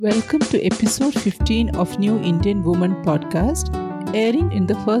Welcome to episode 15 of New Indian Woman podcast, airing in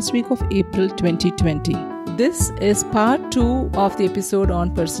the first week of April 2020. This is part 2 of the episode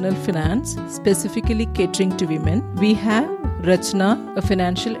on personal finance, specifically catering to women. We have Rachna, a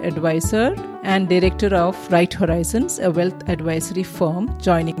financial advisor and director of Right Horizons, a wealth advisory firm,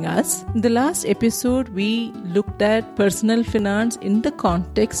 joining us. In the last episode, we looked at personal finance in the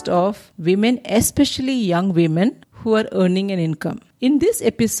context of women, especially young women who are earning an income. In this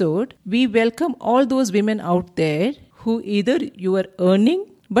episode, we welcome all those women out there who either you are earning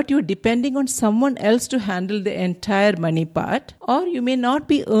but you're depending on someone else to handle the entire money part, or you may not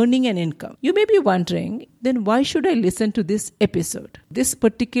be earning an income. You may be wondering, then why should I listen to this episode? This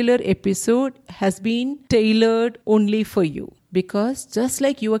particular episode has been tailored only for you, because just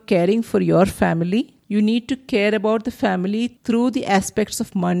like you are caring for your family, you need to care about the family through the aspects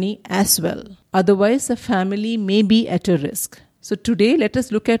of money as well. Otherwise, the family may be at a risk. So today, let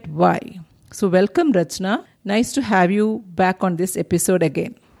us look at why. So welcome, Rachna. Nice to have you back on this episode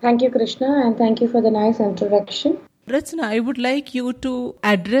again. Thank you, Krishna, and thank you for the nice introduction. Rachna, I would like you to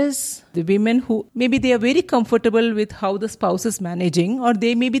address the women who maybe they are very comfortable with how the spouse is managing, or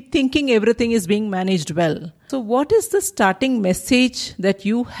they may be thinking everything is being managed well. So what is the starting message that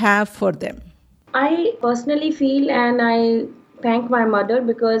you have for them? I personally feel, and I thank my mother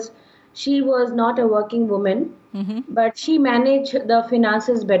because she was not a working woman, but she managed the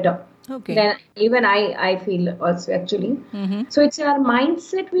finances better. Okay. Then even I feel also actually. So it's our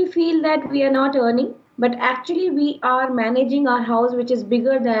mindset, we feel that we are not earning, but actually we are managing our house, which is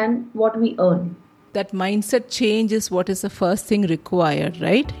bigger than what we earn. That mindset change is what is the first thing required,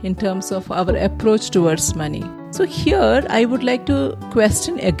 right? In terms of our approach towards money. So here I would like to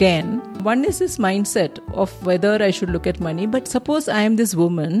question again. One is this mindset of whether I should look at money. But suppose I am this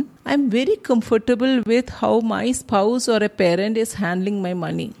woman, I'm very comfortable with how my spouse or a parent is handling my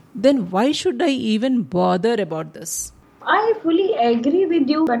money. Then why should I even bother about this? I fully agree with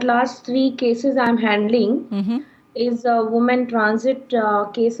you, but last 3 cases I'm handling is women transit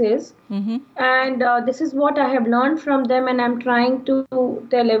cases. And this is what I have learned from them, and I'm trying to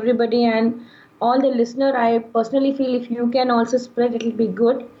tell everybody and all the listener. I personally feel if you can also spread, it'll be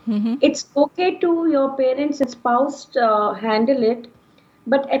good. It's okay to your parents and spouse handle it,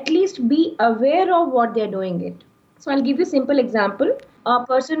 but at least be aware of what they're doing it. So I'll give you a simple example. A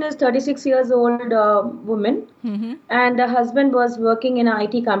person is 36 years old woman, and the husband was working in an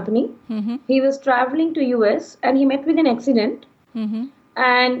IT company. He was traveling to US and he met with an accident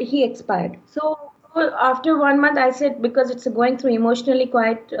and he expired. So after 1 month, I said, because it's going through emotionally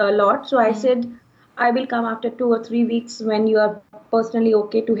quite a lot, so I said, I will come after 2 or 3 weeks when you are personally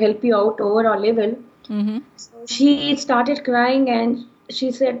okay to help you out overall level. So she started crying and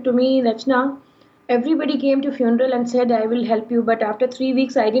she said to me, Rachna, everybody came to funeral and said, I will help you. But after 3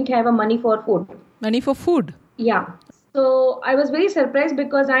 weeks, I didn't have a money for food. Money for food? Yeah. So I was very surprised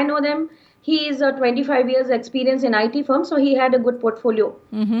because I know them. He is a 25 years experience in IT firm. So he had a good portfolio.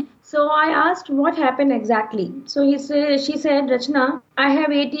 So I asked what happened exactly. So she said, Rachna, I have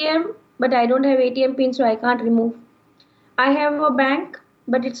ATM, but I don't have ATM pin, so I can't remove. I have a bank,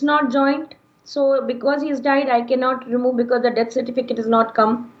 but it's not joint. So because he's died, I cannot remove because the death certificate has not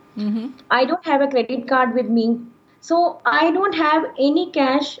come. I don't have a credit card with me. So I don't have any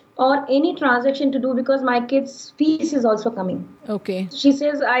cash or any transaction to do because my kids' fees is also coming. Okay. She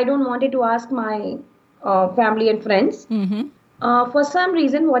says, I don't want to ask my family and friends for some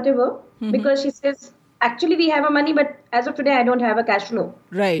reason, whatever, because she says, actually we have a money, but as of today, I don't have a cash flow.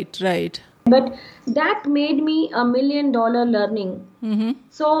 Right. But that made me $1 million learning.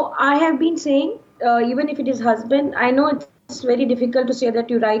 So I have been saying, even if it is husband, I know it's very difficult to say that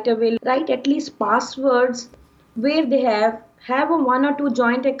you write a will. Write at least passwords where they have a 1 or 2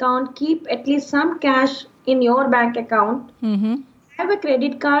 joint account, keep at least some cash in your bank account, have a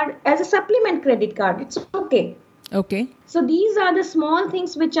credit card as a supplement credit card. It's okay. Okay. So these are the small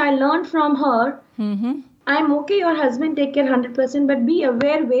things which I learned from her. I'm okay, your husband take care 100%, but be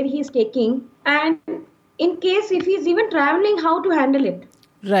aware where he's taking. And in case if he's even traveling, how to handle it.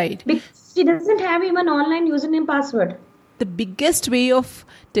 Right. Because she doesn't have even online username password. The biggest way of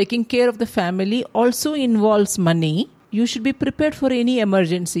taking care of the family also involves money. You should be prepared for any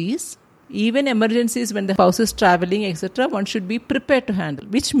emergencies. Even emergencies when the spouse is traveling, etc., one should be prepared to handle.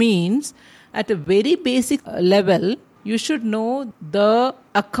 Which means at a very basic level, you should know the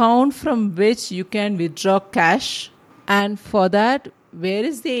account from which you can withdraw cash. And for that, where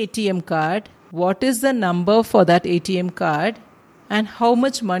is the ATM card? What is the number for that ATM card? And how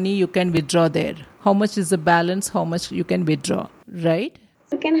much money you can withdraw there? How much is the balance? How much you can withdraw, right?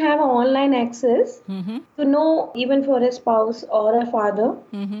 you can have an online access to know, even for a spouse or a father,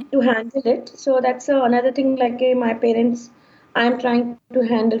 to handle it. So that's another thing, like my parents, I'm trying to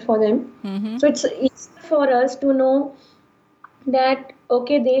handle for them. So it's easy for us to know that,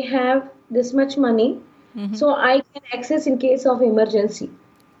 okay, they have this much money, so I can access in case of emergency.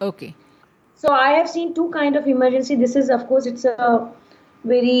 Okay. So I have seen two kind of emergency. This is, of course, it's a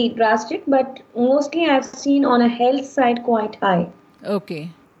very drastic, but mostly I've seen on a health side quite high.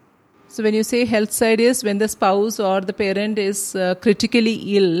 Okay. So when you say health side is when the spouse or the parent is critically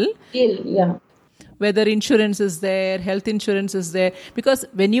ill. Yeah. Whether insurance is there, health insurance is there. Because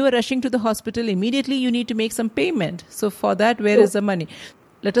when you are rushing to the hospital, immediately you need to make some payment. So for that, where is the money?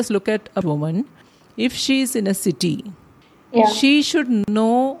 Let us look at a woman. If she is in a city, she should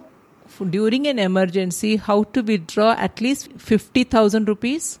know during an emergency how to withdraw at least 50,000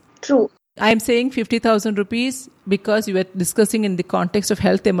 rupees. True. I am saying 50,000 rupees because you were discussing in the context of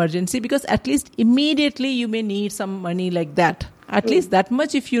health emergency, because at least immediately you may need some money like that. At least that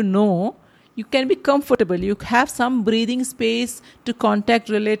much if you know, you can be comfortable. You have some breathing space to contact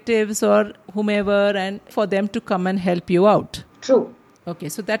relatives or whomever and for them to come and help you out. True. Okay,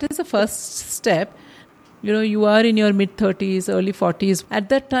 so that is the first step. You are in your mid-30s, early 40s. At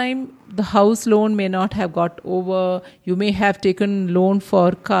that time, the house loan may not have got over. You may have taken loan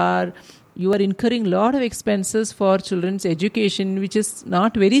for car. You are incurring a lot of expenses for children's education, which is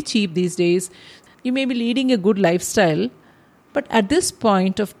not very cheap these days. You may be leading a good lifestyle. But at this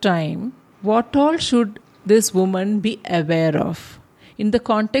point of time, what all should this woman be aware of? In the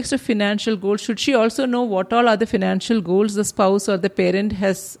context of financial goals, should she also know what all are the financial goals the spouse or the parent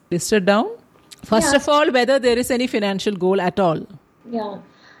has listed down? First of all, whether there is any financial goal at all. Yeah.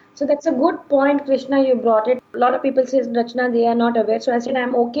 So that's a good point, Krishna, you brought it. A lot of people say, Rachna, they are not aware. So I said,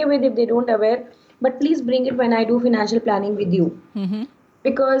 I'm okay with if they don't aware, but please bring it when I do financial planning with you.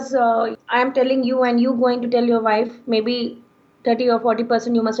 Because I'm telling you and you going to tell your wife, maybe 30 or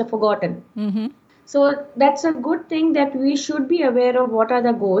 40% you must have forgotten. So that's a good thing that we should be aware of what are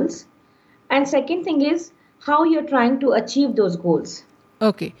the goals. And second thing is how you're trying to achieve those goals.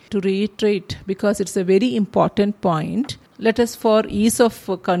 Okay, to reiterate, because it's a very important point, let us, for ease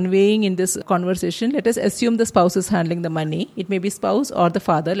of conveying in this conversation, let us assume the spouse is handling the money. It may be spouse or the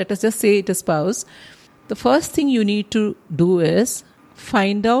father. Let us just say it is spouse. The first thing you need to do is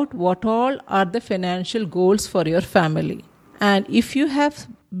find out what all are the financial goals for your family. And if you have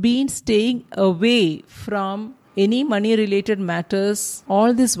been staying away from any money-related matters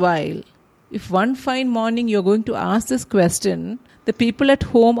all this while, if one fine morning you're going to ask this question, the people at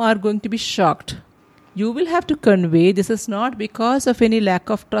home are going to be shocked. You will have to convey this is not because of any lack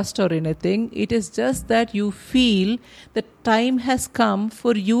of trust or anything. It is just that you feel the time has come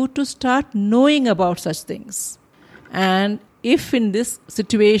for you to start knowing about such things. And if in this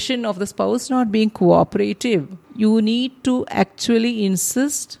situation of the spouse not being cooperative, you need to actually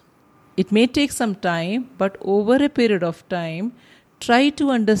insist. It may take some time, but over a period of time, try to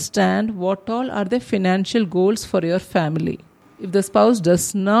understand what all are the financial goals for your family. If the spouse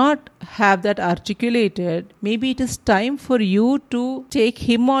does not have that articulated, maybe it is time for you to take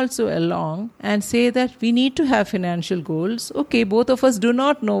him also along and say that we need to have financial goals. Okay, both of us do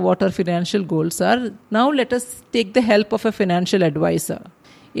not know what our financial goals are. Now let us take the help of a financial advisor.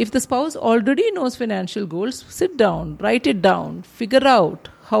 If the spouse already knows financial goals, sit down, write it down, figure out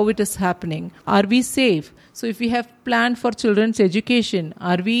how it is happening. Are we safe? So if we have planned for children's education,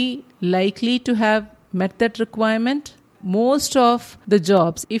 are we likely to have met that requirement? Most of the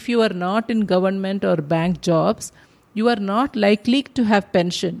jobs, if you are not in government or bank jobs, you are not likely to have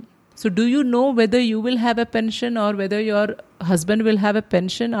pension. So do you know whether you will have a pension or whether your husband will have a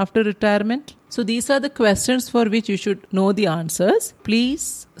pension after retirement? So these are the questions for which you should know the answers.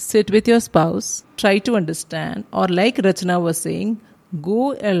 Please sit with your spouse, try to understand, or like Rachna was saying,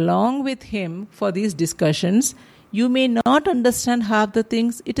 go along with him for these discussions. You may not understand half the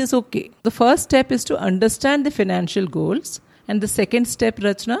things. It is okay. The first step is to understand the financial goals. And the second step,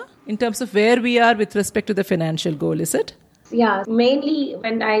 Rachna, in terms of where we are with respect to the financial goal, is it? Yeah, mainly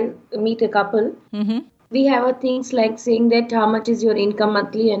when I meet a couple, we have things like saying that how much is your income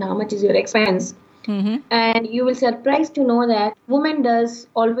monthly and how much is your expense. And you will surprised to know that woman does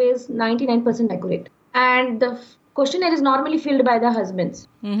always 99% accurate. And the questionnaire is normally filled by the husbands.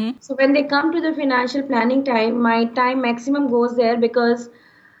 So when they come to the financial planning time, my time maximum goes there because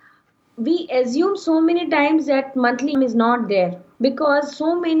we assume so many times that monthly is not there because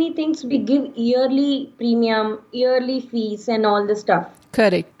so many things we give yearly premium, yearly fees and all the stuff.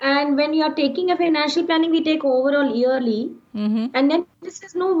 Correct. And when you are taking a financial planning, we take overall yearly. And then this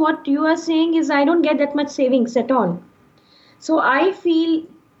is no, what you are saying is I don't get that much savings at all. So I feel,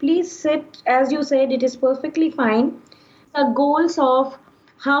 please sit, as you said, it is perfectly fine. The goals of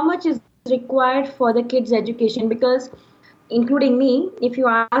how much is required for the kids' education, because including me, if you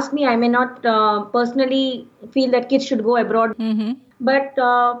ask me, I may not personally feel that kids should go abroad. Mm-hmm.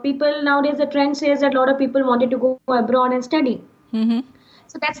 But people nowadays, the trend says that a lot of people wanted to go abroad and study. Mm-hmm.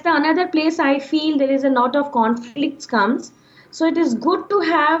 So that's the another place I feel there is a lot of conflicts comes. So it is good to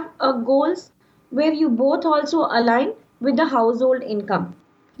have goals where you both also align with the household income.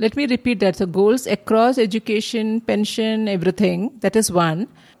 Let me repeat that. So goals across education, pension, everything. That is one.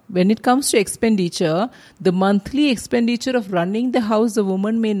 When it comes to expenditure, the monthly expenditure of running the house, the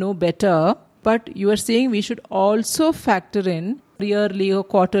woman may know better. But you are saying we should also factor in yearly or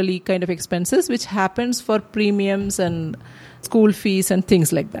quarterly kind of expenses, which happens for premiums and school fees and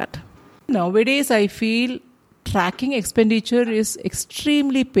things like that. Nowadays, I feel tracking expenditure is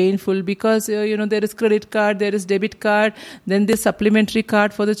extremely painful because there is credit card, there is debit card, then there's supplementary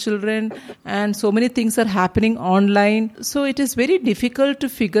card for the children, and so many things are happening online. So it is very difficult to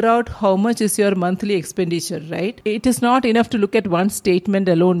figure out how much is your monthly expenditure, right? It is not enough to look at one statement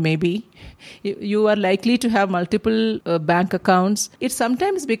alone. Maybe you are likely to have multiple bank accounts. It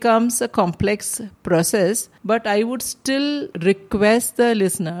sometimes becomes a complex process, but I would still request the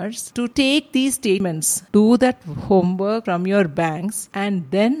listeners to take these statements, do that homework from your banks, and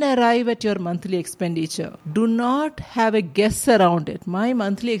then arrive at your monthly expenditure. Do not have a guess around it. My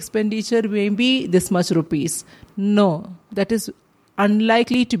monthly expenditure may be this much rupees. No, that is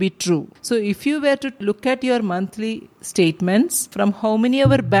unlikely to be true. So if you were to look at your monthly statements from how many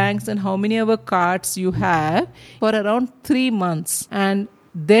of our banks and how many of our cards you have for around 3 months, and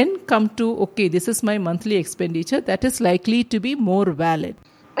then come to, okay, this is my monthly expenditure, that is likely to be more valid.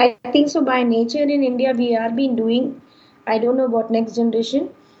 I think so. By nature in India, we are been doing, I don't know about next generation,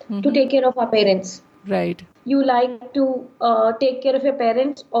 to take care of our parents. Right. You like to take care of your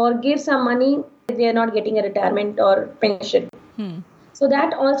parents or give some money if they are not getting a retirement or pension. So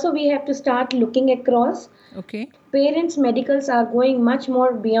that also we have to start looking across. Okay. Parents' medicals are going much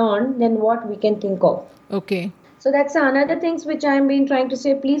more beyond than what we can think of. Okay. So that's another things which I'm been trying to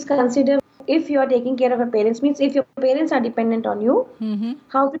say. Please consider if you are taking care of your parents, means if your parents are dependent on you,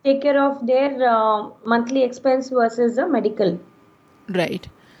 how to take care of their monthly expense versus the medical. Right.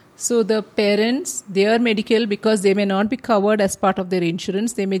 So the parents, their medical, because they may not be covered as part of their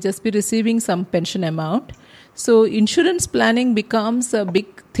insurance, they may just be receiving some pension amount. So insurance planning becomes a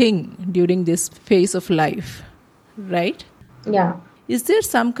big thing during this phase of life, right? Yeah. Is there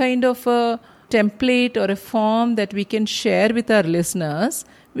some kind of a template or a form that we can share with our listeners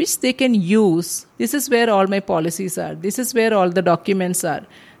which they can use? This is where all my policies are. This is where all the documents are.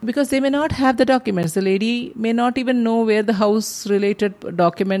 Because they may not have the documents. The lady may not even know where the house-related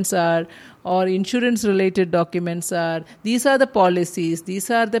documents are or insurance-related documents are. These are the policies. These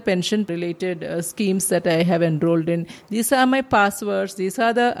are the pension-related schemes that I have enrolled in. These are my passwords. These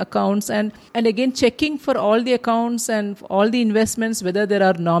are the accounts. And again, checking for all the accounts and all the investments, whether there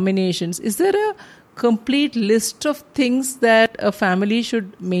are nominations. Is there a complete list of things that a family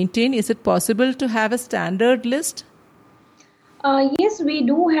should maintain? Is it possible to have a standard list? Yes, we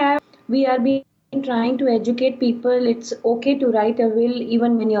do have. We are being trying to educate people. It's okay to write a will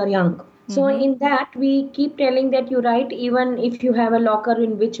even when you're young. So in that, we keep telling that you write even if you have a locker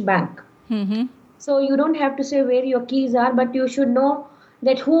in which bank. So you don't have to say where your keys are, but you should know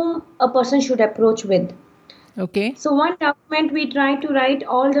that whom a person should approach with. Okay. So one document we try to write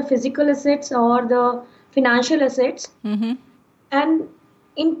all the physical assets or the financial assets. And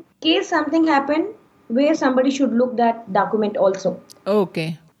in case something happened, where somebody should look that document also.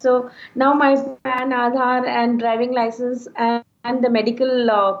 Okay. So now my PAN, Aadhaar and driving license and the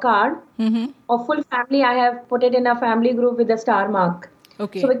medical card of full family, I have put it in a family group with a star mark.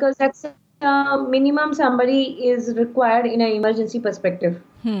 Okay. So because that's minimum somebody is required in an emergency perspective.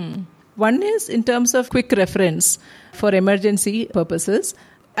 One is in terms of quick reference for emergency purposes.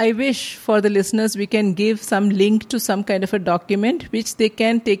 I wish for the listeners we can give some link to some kind of a document which they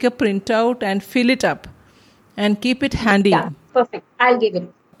can take a printout and fill it up and keep it handy. Yeah, perfect. I'll give it.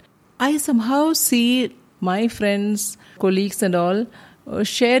 I somehow see my friends, colleagues and all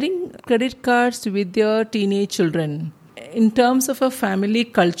sharing credit cards with their teenage children. In terms of a family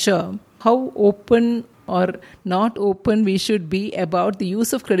culture, how open or not open we should be about the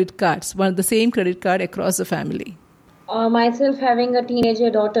use of credit cards, the same credit card across the family. Myself having a teenager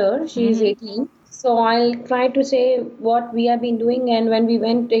daughter, she is 18. So I'll try to say what we have been doing, and when we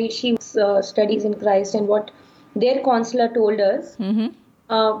went, she studies in Christ, and what their counselor told us,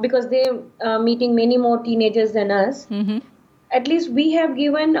 because they're meeting many more teenagers than us. At least we have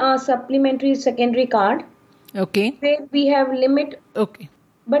given a supplementary secondary card Okay. where we have limit, Okay.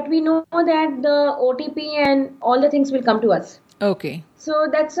 but we know that the OTP and all the things will come to us. Okay. So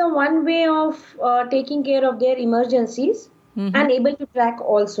that's a one way of taking care of their emergencies Mm-hmm. and able to track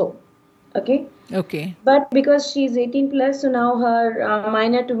also. Okay. Okay. But because she's 18 plus, so now her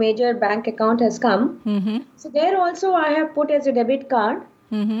minor to major bank account has come. Mm-hmm. So there also I have put as a debit card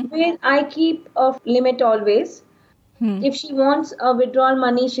Mm-hmm. where I keep a limit always. Hmm. If she wants a withdrawal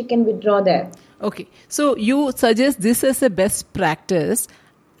money, she can withdraw there. Okay. So you suggest this as a best practice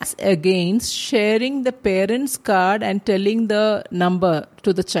as against sharing the parent's card and telling the number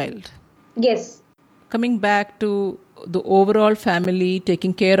to the child. Yes. Coming back to the overall family,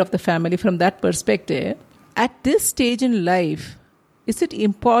 taking care of the family from that perspective, at this stage in life, is it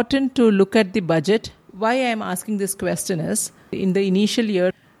important to look at the budget? Why I am asking this question is, in the initial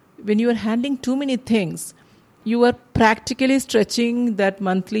year, when you are handling too many things, you are practically stretching that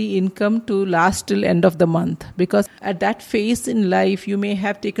monthly income to last till end of the month, because at that phase in life you may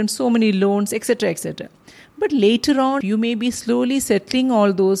have taken so many loans, etc., etc. But later on you may be slowly settling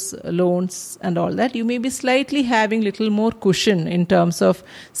all those loans and all that. You may be slightly having little more cushion in terms of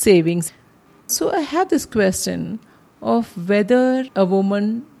savings. So I have this question of whether a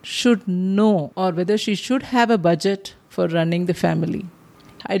woman should know or whether she should have a budget for running the family.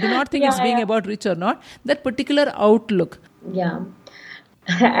 I do not think it's Yeah, being yeah. about rich or not. That particular outlook. Yeah.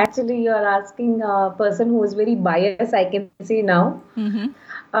 Actually, you are asking a person who is very biased, I can see now. Mm-hmm.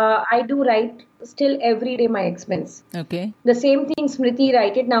 I do write still every day my expense. Okay. The same thing Smriti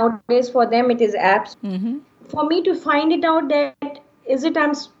write it nowadays. For them, it is apps. Mm-hmm. For me to find it out that is it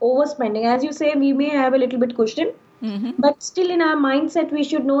I'm overspending. As you say, we may have a little bit cushion, Mm-hmm. but still in our mindset, we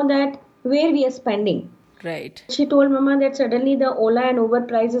should know that where we are spending. Right. She told Mama that suddenly the Ola and Uber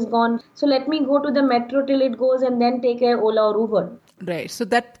price is gone. So let me go to the metro till it goes and then take a Ola or Uber. Right. So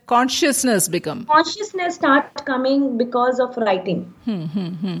that consciousness become. Consciousness starts coming because of writing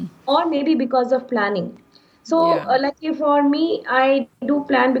Hmm. or maybe because of planning. So, Yeah. lucky for me, I do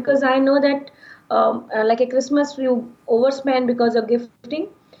plan because I know that, like a Christmas, you overspend because of gifting.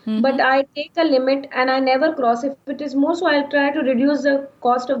 Mm-hmm. But I take a limit and I never cross. If it is more, so I'll try to reduce the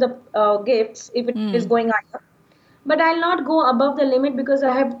cost of the gifts if it is going higher. But I'll not go above the limit because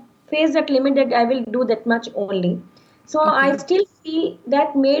I have faced that limit that I will do that much only. So I Okay. still feel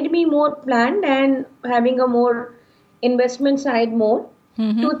that made me more planned and having a more investment side more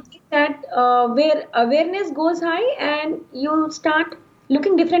Mm-hmm. to think that where awareness goes high and you start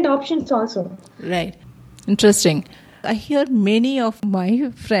looking different options also. Right. Interesting. I hear many of my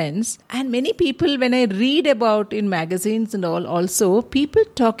friends and many people when I read about in magazines and all also, people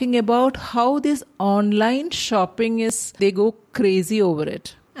talking about how this online shopping is, they go crazy over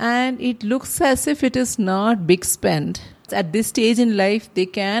it. And it looks as if it is not big spend. At this stage in life, they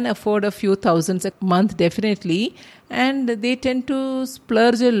can afford a few thousands a month definitely. And they tend to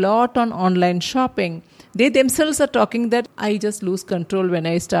splurge a lot on online shopping. They themselves are talking that I just lose control when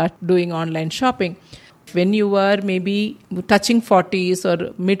I start doing online shopping. When you are maybe touching 40s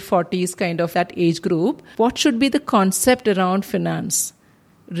or mid 40s kind of that age group, what should be the concept around finance?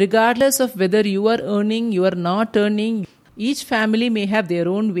 Regardless of whether you are earning, you are not earning, each family may have their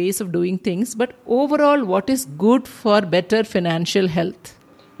own ways of doing things, but overall, what is good for better financial health?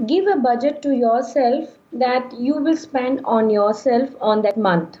 Give a budget to yourself that you will spend on yourself on that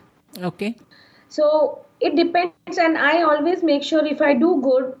month. Okay. So it depends, and I always make sure if I do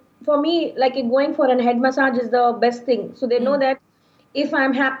good, for me, like going for a head massage is the best thing. So they know that if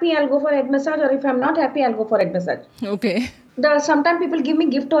I'm happy, I'll go for a head massage, or if I'm not happy, I'll go for a head massage. Okay. Sometimes people give me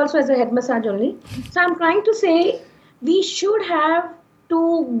gift also as a head massage only. So I'm trying to say we should have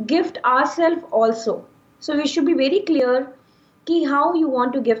to gift ourselves also. So we should be very clear ki how you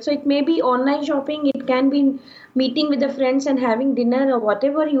want to gift. So it may be online shopping, it can be meeting with the friends and having dinner or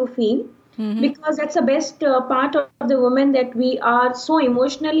whatever you feel. Because that's the best part of the woman that we are so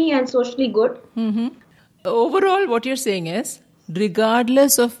emotionally and socially good. Mm-hmm. Overall, what you're saying is,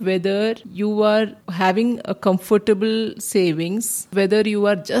 regardless of whether you are having a comfortable savings, whether you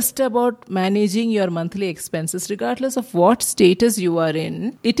are just about managing your monthly expenses, regardless of what status you are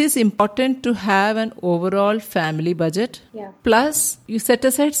in, it is important to have an overall family budget. Yeah. Plus, you set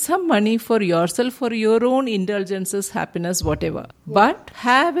aside some money for yourself, for your own indulgences, happiness, whatever. But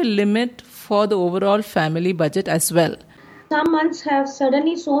have a limit for the overall family budget as well. Some months have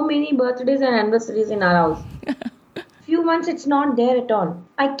suddenly so many birthdays and anniversaries in our house. Few months it's not there at all.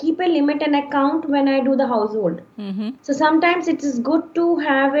 I keep a limit and account when I do the household. So sometimes it is good to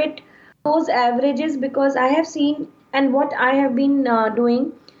have it those averages because I have seen and what I have been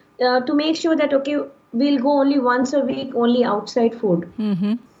doing to make sure that okay we'll go only once a week only outside food.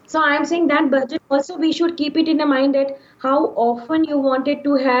 So I'm saying that budget also we should keep it in the mind that how often you wanted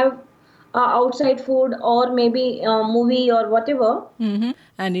to have outside food or maybe movie or whatever.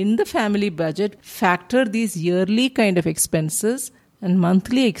 And in the family budget, factor these yearly kind of expenses and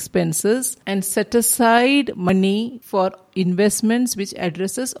monthly expenses and set aside money for investments which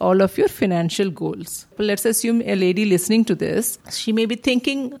addresses all of your financial goals. Well, let's assume a lady listening to this, she may be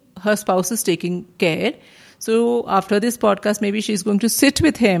thinking her spouse is taking care. So after this podcast, maybe she's going to sit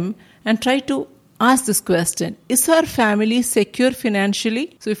with him and try to ask this question. Is her family secure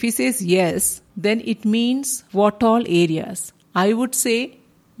financially? So if he says yes, then it means what all areas? I would say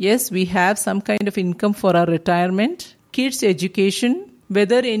yes, we have some kind of income for our retirement, kids' education,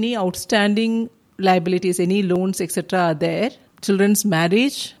 whether any outstanding liabilities, any loans, etc. are there, children's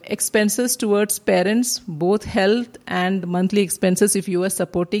marriage, expenses towards parents, both health and monthly expenses if you are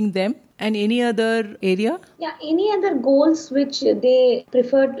supporting them, and any other area? Yeah, any other goals which they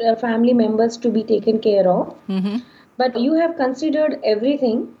preferred family members to be taken care of. But you have considered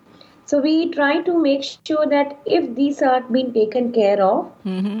everything. So we try to make sure that if these are being taken care of,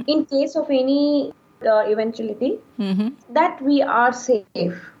 in case of any eventuality, that we are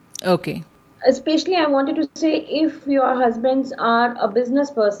safe. Okay. Especially I wanted to say if your husbands are a business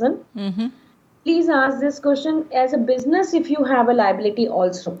person, please ask this question as a business if you have a liability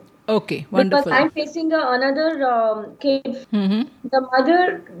also. Okay, wonderful. Because I'm facing another case. The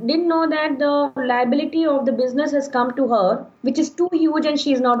mother didn't know that the liability of the business has come to her, which is too huge and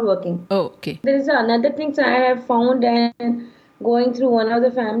she is not working. Oh, okay. There is another thing I have found and going through one of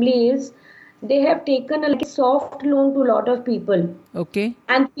the families, they have taken a soft loan to a lot of people. Okay.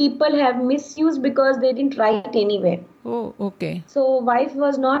 And people have misused because they didn't write anywhere. Oh, okay. So wife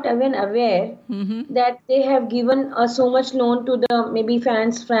was not even aware that they have given so much loan to the maybe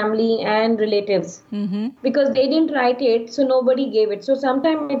fans, family and relatives because they didn't write it, so nobody gave it. So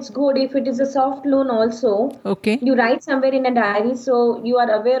sometimes it's good if it is a soft loan also. Okay. You write somewhere in a diary so you are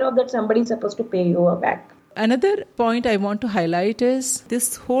aware of that somebody is supposed to pay you back. Another point I want to highlight is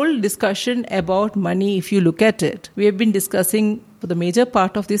this whole discussion about money. If you look at it, we have been discussing for the major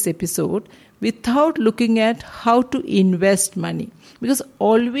part of this episode without looking at how to invest money. Because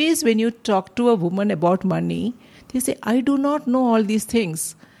always when you talk to a woman about money, they say, I do not know all these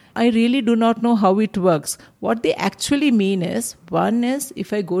things. I really do not know how it works. What they actually mean is, one is,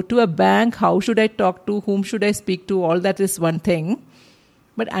 if I go to a bank, how should I talk to, whom should I speak to? All that is one thing.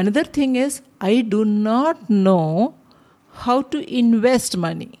 But another thing is, I do not know how to invest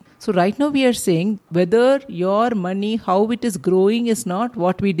money. So right now we are saying whether your money, how it is growing is not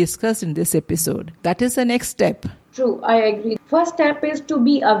what we discussed in this episode. That is the next step. True, I agree. First step is to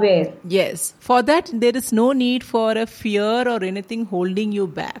be aware. Yes. For that, there is no need for a fear or anything holding you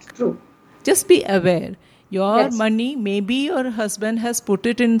back. True. Just be aware. Your Yes. money, maybe your husband has put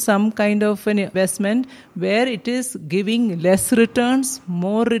it in some kind of an investment where it is giving less returns,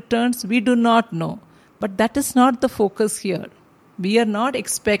 more returns. We do not know. But that is not the focus here. We are not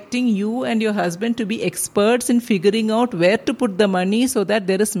expecting you and your husband to be experts in figuring out where to put the money so that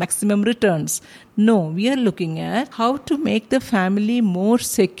there is maximum returns. No, we are looking at how to make the family more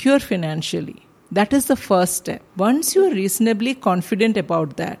secure financially. That is the first step. Once you are reasonably confident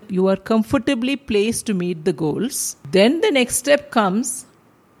about that, you are comfortably placed to meet the goals, then the next step comes,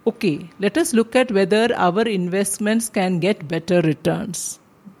 okay, let us look at whether our investments can get better returns.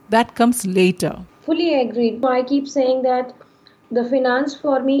 That comes later. Fully agreed. I keep saying that the finance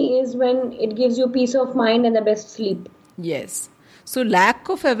for me is when it gives you peace of mind and the best sleep. Yes. So lack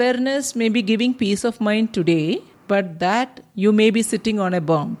of awareness may be giving peace of mind today, but that you may be sitting on a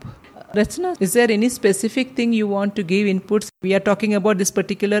bomb. Rachna, is there any specific thing you want to give inputs? We are talking about this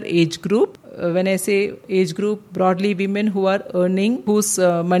particular age group. When I say age group, broadly women who are earning, whose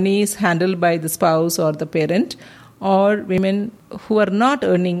money is handled by the spouse or the parent, or women who are not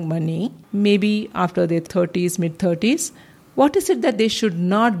earning money, maybe after their 30s, mid-30s. What is it that they should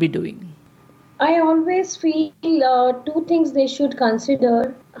not be doing? I always feel two things they should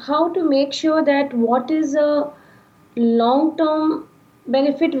consider. How to make sure that what is a long-term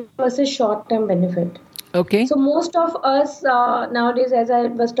benefit versus short-term benefit. Okay. So most of us nowadays, as I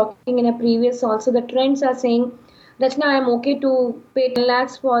was talking in a previous also, the trends are saying, Rachna, I'm okay to pay 10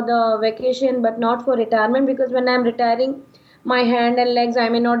 lakhs for the vacation, but not for retirement because when I'm retiring, my hand and legs, I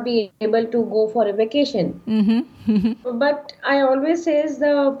may not be able to go for a vacation. But I always says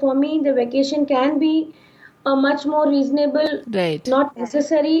for me, the vacation can be a much more reasonable, Right. not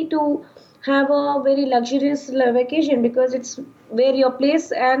necessary to have a very luxurious vacation because it's where your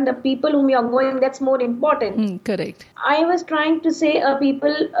place and the people whom you're going, that's more important. Correct. I was trying to say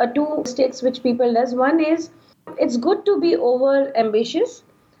two mistakes which people does. One is it's good to be over ambitious,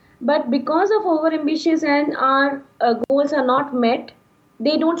 But because of overambitious and our goals are not met,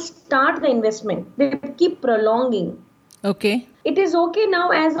 they don't start the investment. They keep prolonging. Okay. It is okay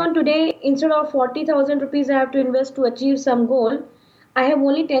now, as on today, instead of 40,000 rupees I have to invest to achieve some goal, I have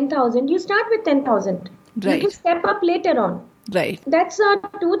only 10,000. You start with 10,000. You Right. can step up later on. Right. That's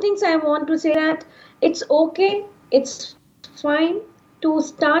two things I want to say, that it's okay, it's fine to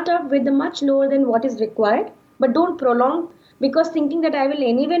start up with the much lower than what is required, but don't prolong, because thinking that I will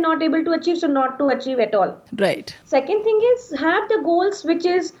anyway not able to achieve, so not to achieve at all. Right. Second thing is, have the goals which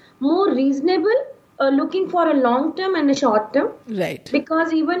is more reasonable, looking for a long term and a short term. Right.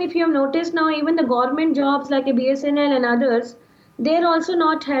 Because even if you have noticed now, even the government jobs like a BSNL and others, they're also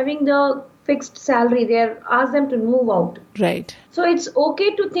not having the fixed salary. They're asked them to move out. Right. So it's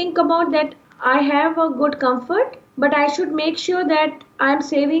okay to think about that. I have a good comfort, but I should make sure that I'm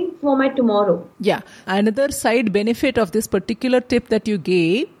saving for my tomorrow. Yeah. Another side benefit of this particular tip that you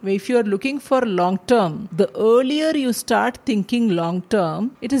gave, if you are looking for long term, the earlier you start thinking long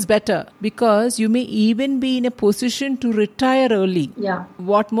term, it is better, because you may even be in a position to retire early. Yeah.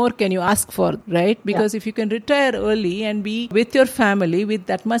 What more can you ask for, right? Because if you can retire early and be with your family with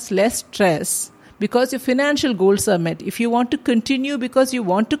that much less stress, because your financial goals are met. If you want to continue because you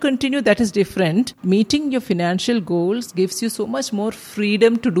want to continue, that is different. Meeting your financial goals gives you so much more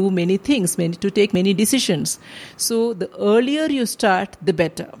freedom to do many things, to take many decisions. So the earlier you start, the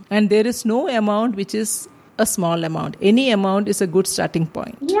better. And there is no amount which is a small amount. Any amount is a good starting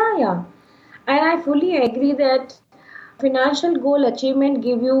point. Yeah. And I fully agree that financial goal achievement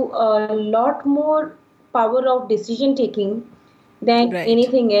give you a lot more power of decision taking than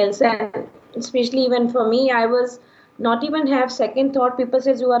anything else. And especially even for me, I was not even have second thought. People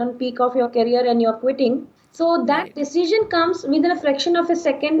says you are on peak of your career and you're quitting. So that decision comes within a fraction of a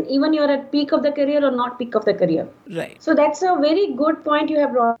second, even you're at peak of the career or not peak of the career. Right. So that's a very good point you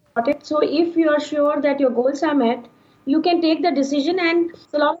have brought it. So if you are sure that your goals are met, you can take the decision. And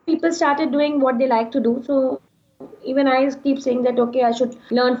a lot of people started doing what they like to do. So even I keep saying that, okay, I should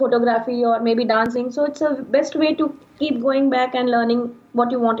learn photography or maybe dancing. So it's a best way to keep going back and learning what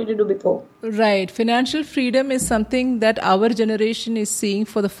you wanted to do before. Right. Financial freedom is something that our generation is seeing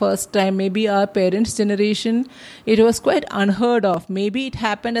for the first time. Maybe our parents' generation, it was quite unheard of. Maybe it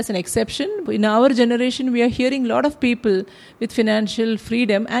happened as an exception. In our generation, we are hearing a lot of people with financial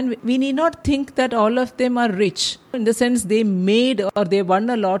freedom, and we need not think that all of them are rich. In the sense they made or they won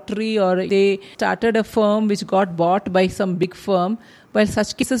a lottery or they started a firm which got bought by some big firm. While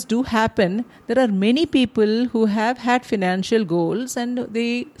such cases do happen, there are many people who have had financial goals and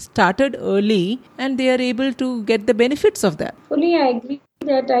they started early and they are able to get the benefits of that. Fully, I agree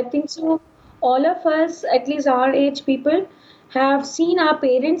that I think so. All of us, at least our age people, have seen our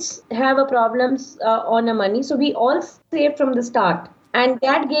parents have a problems on a money. So we all saved from the start. And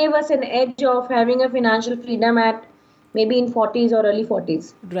that gave us an edge of having a financial freedom at maybe in 40s or early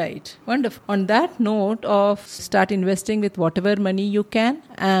 40s. Right. Wonderful. On that note of start investing with whatever money you can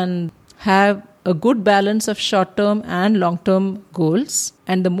and have a good balance of short-term and long-term goals.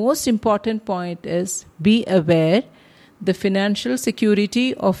 And the most important point is be aware the financial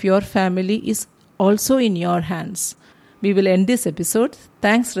security of your family is also in your hands. We will end this episode.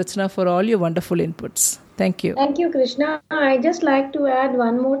 Thanks, Rachna, for all your wonderful inputs. Thank you. Thank you, Krishna. I just like to add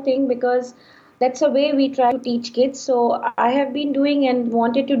one more thing, because that's a way we try to teach kids. So I have been doing and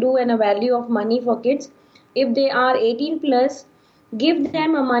wanted to do a value of money for kids. If they are 18 plus, give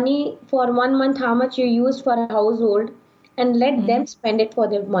them a money for 1 month, how much you use for a household, and let them spend it for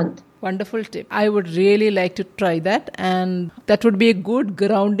the month. Wonderful tip. I would really like to try that, and that would be a good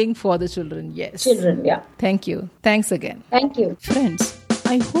grounding for the children. Yes. Children, yeah. Thank you. Thanks again. Thank you. Friends,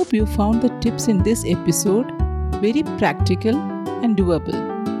 I hope you found the tips in this episode very practical and doable.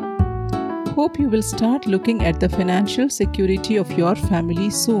 Hope you will start looking at the financial security of your family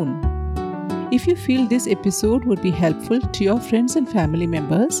soon. If you feel this episode would be helpful to your friends and family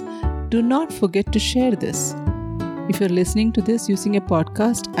members, do not forget to share this. If you're listening to this using a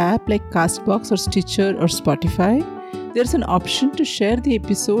podcast app like Castbox or Stitcher or Spotify, there's an option to share the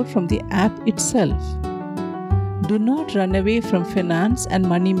episode from the app itself. Do not run away from finance and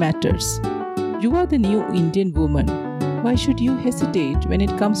money matters. You are the new Indian woman. Why should you hesitate when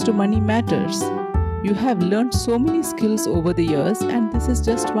it comes to money matters? You have learned so many skills over the years, and this is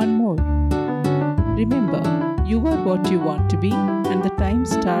just one more. Remember, you are what you want to be, and the time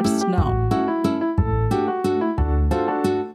starts now.